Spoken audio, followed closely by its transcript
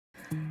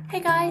Hey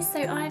guys, so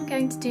I'm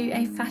going to do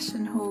a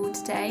fashion haul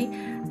today.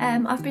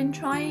 I've been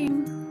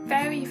trying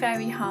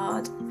very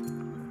hard.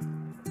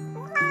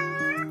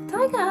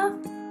 Tiger!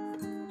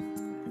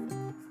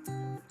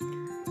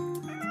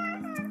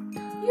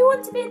 You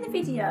want to be in the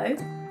video?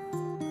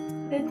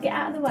 Then get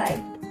out of the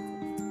way.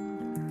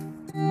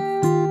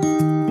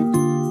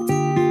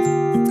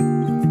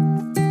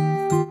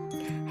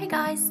 Hey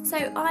guys, so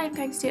I am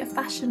going to do a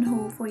fashion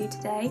haul for you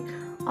today.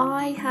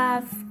 I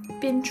have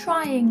been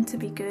trying to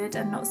be good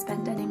and not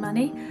spend any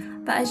money,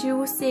 but as you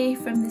will see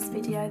from this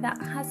video, that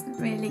hasn't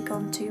really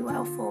gone too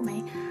well for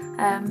me.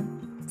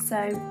 So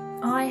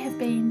I have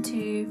been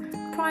to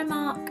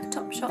Primark,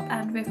 Topshop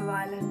and River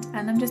Island,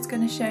 and I'm just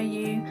going to show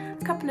you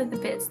a couple of the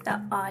bits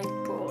that I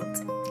brought.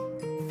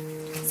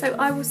 So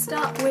I will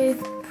start with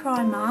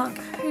Primark.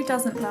 Who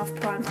doesn't love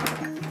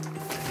Primark?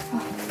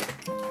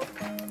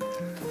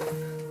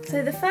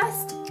 So the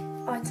first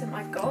item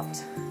I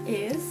got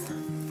is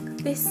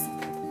this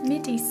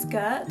midi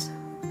skirt,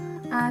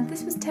 and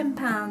this was £10,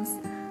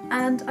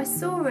 and I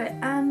saw it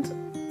and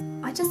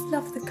I just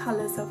love the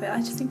colours of it. I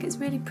just think it's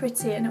really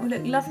pretty and it will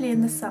look lovely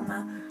in the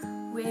summer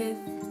with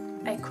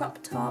a crop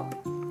top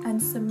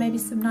and maybe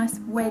some nice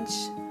wedge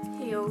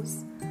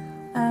heels.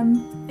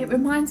 It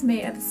reminds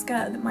me of a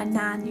skirt that my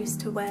nan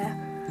used to wear.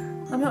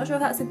 I'm not sure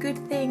if that's a good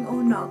thing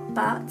or not,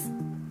 but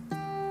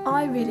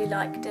I really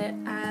liked it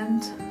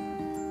and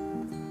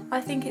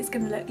I think it's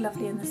going to look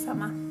lovely in the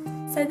summer.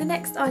 So the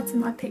next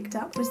item I picked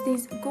up was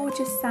these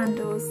gorgeous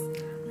sandals,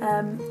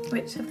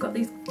 which have got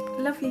these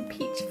lovely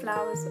peach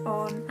flowers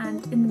on,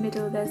 and in the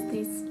middle there's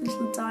these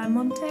little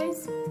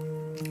diamantes.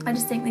 I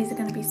just think these are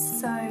going to be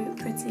so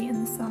pretty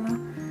in the summer,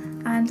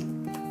 and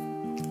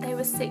they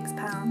were £6,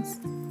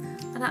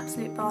 an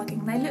absolute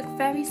bargain. They look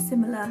very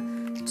similar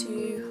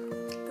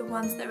to the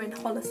ones that are in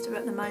Hollister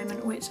at the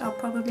moment, which are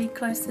probably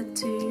closer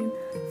to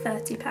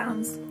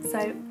 £30,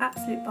 so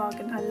absolute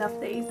bargain. I love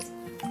these.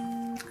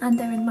 And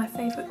they're in my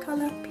favourite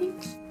colour,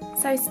 peach.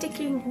 So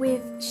sticking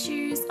with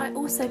shoes, I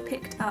also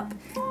picked up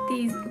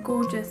these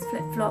gorgeous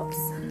flip-flops,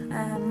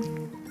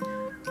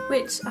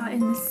 which are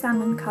in the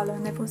salmon colour,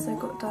 and they've also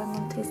got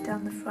diamantes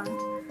down the front.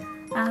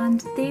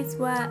 And these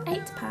were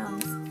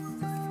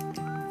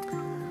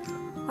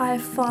 £8. I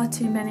have far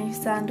too many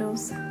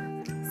sandals.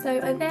 So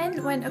I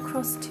then went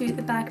across to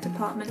the bag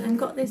department and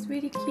got this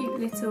really cute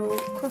little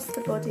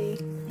cross-the-body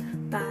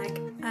bag,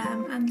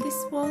 and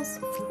this was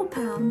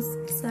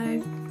 £4,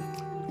 so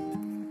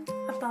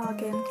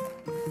bargain.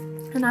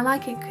 And I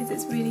like it because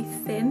it's really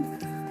thin,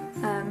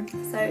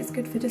 so it's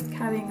good for just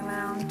carrying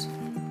around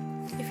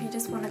if you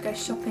just want to go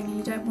shopping and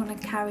you don't want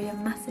to carry a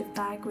massive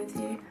bag with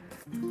you.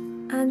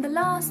 And the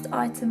last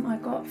item I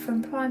got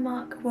from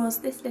Primark was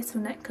this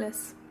little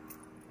necklace,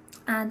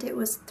 and it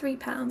was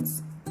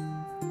 £3.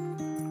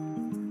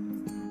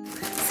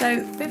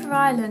 So River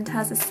Island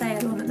has a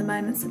sale on at the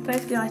moment, so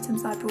both the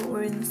items I bought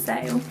were in the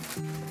sale.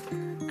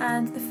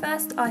 And the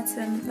first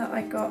item that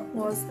I got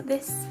was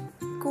this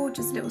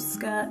gorgeous little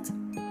skirt,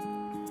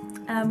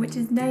 which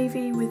is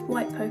navy with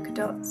white polka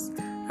dots,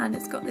 and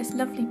it's got this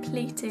lovely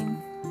pleating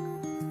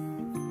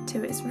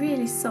to it. It's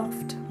really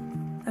soft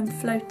and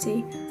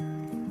floaty,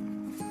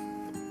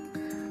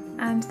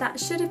 and that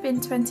should have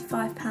been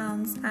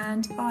 £25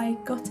 and I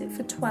got it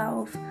for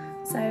 £12,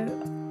 so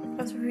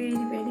I was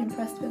really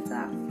impressed with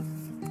that.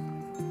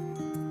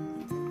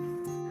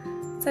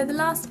 So the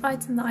last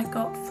item that I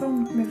got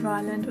from River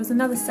Island was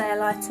another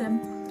sale item,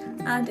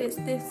 and it's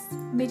this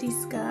midi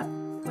skirt,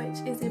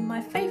 which is in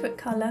my favourite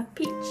colour,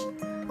 peach,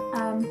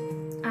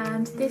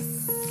 and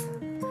this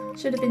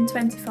should have been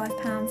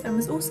 £25 and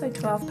was also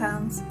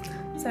 £12,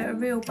 so a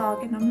real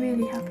bargain. I'm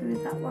really happy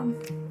with that one.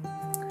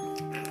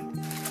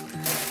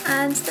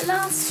 And the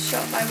last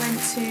shop I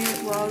went to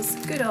was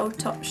good old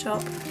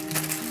Topshop,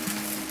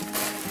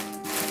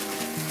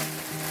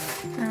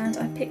 and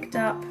I picked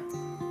up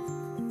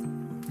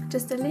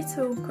just a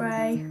little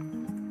grey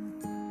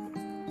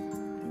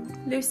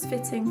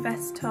loose-fitting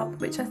vest top,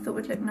 which I thought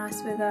would look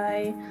nice with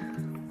a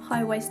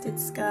high-waisted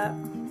skirt.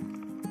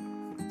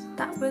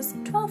 That was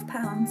 £12.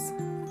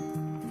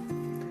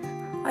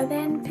 I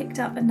then picked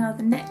up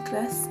another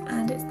necklace,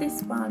 and it's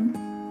this one,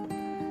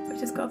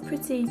 which has got a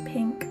pretty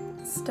pink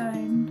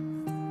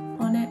stone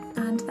on it,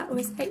 and that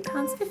was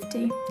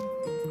 £8.50.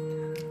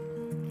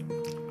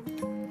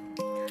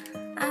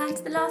 And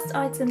the last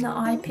item that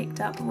I picked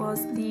up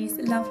was these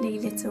lovely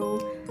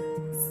little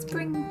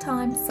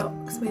springtime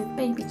socks with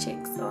baby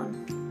chicks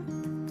on.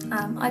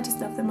 I just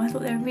love them. I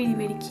thought they were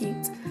really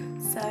cute.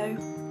 So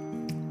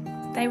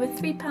they were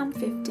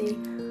 £3.50,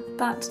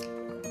 but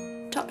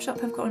Topshop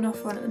have got an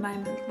offer on at the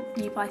moment.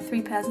 You buy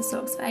 3 pairs of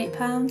socks for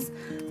 £8,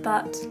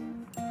 but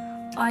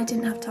I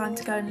didn't have time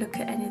to go and look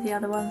at any of the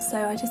other ones,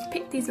 so I just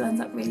picked these ones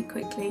up really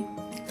quickly.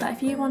 But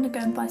if you want to go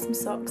and buy some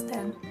socks,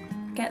 then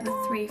get the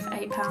 3 for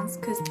 £8,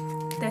 because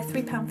they're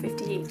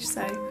 £3.50 each,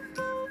 so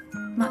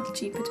much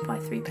cheaper to buy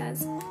 3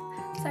 pairs.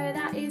 So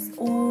that is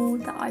all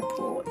that I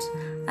bought.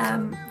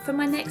 For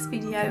my next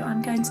video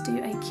I'm going to do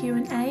a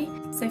Q&A,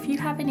 so if you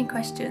have any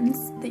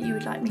questions that you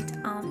would like me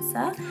to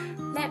answer,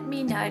 let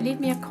me know, leave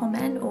me a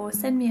comment or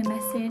send me a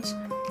message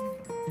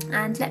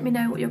and let me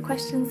know what your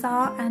questions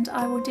are and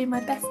I will do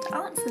my best to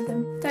answer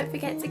them. Don't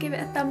forget to give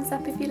it a thumbs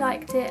up if you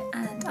liked it,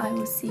 and I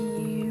will see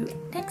you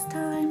next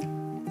time.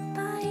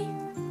 Bye!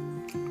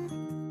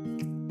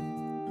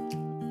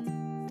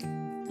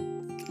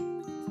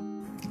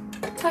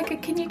 Tiger,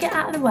 can you get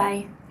out of the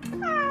way?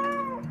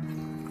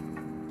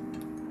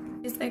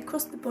 They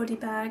cost the body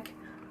bag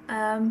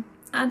and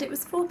it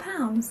was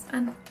 £4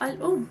 and I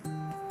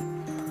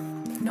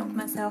knocked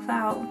myself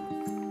out.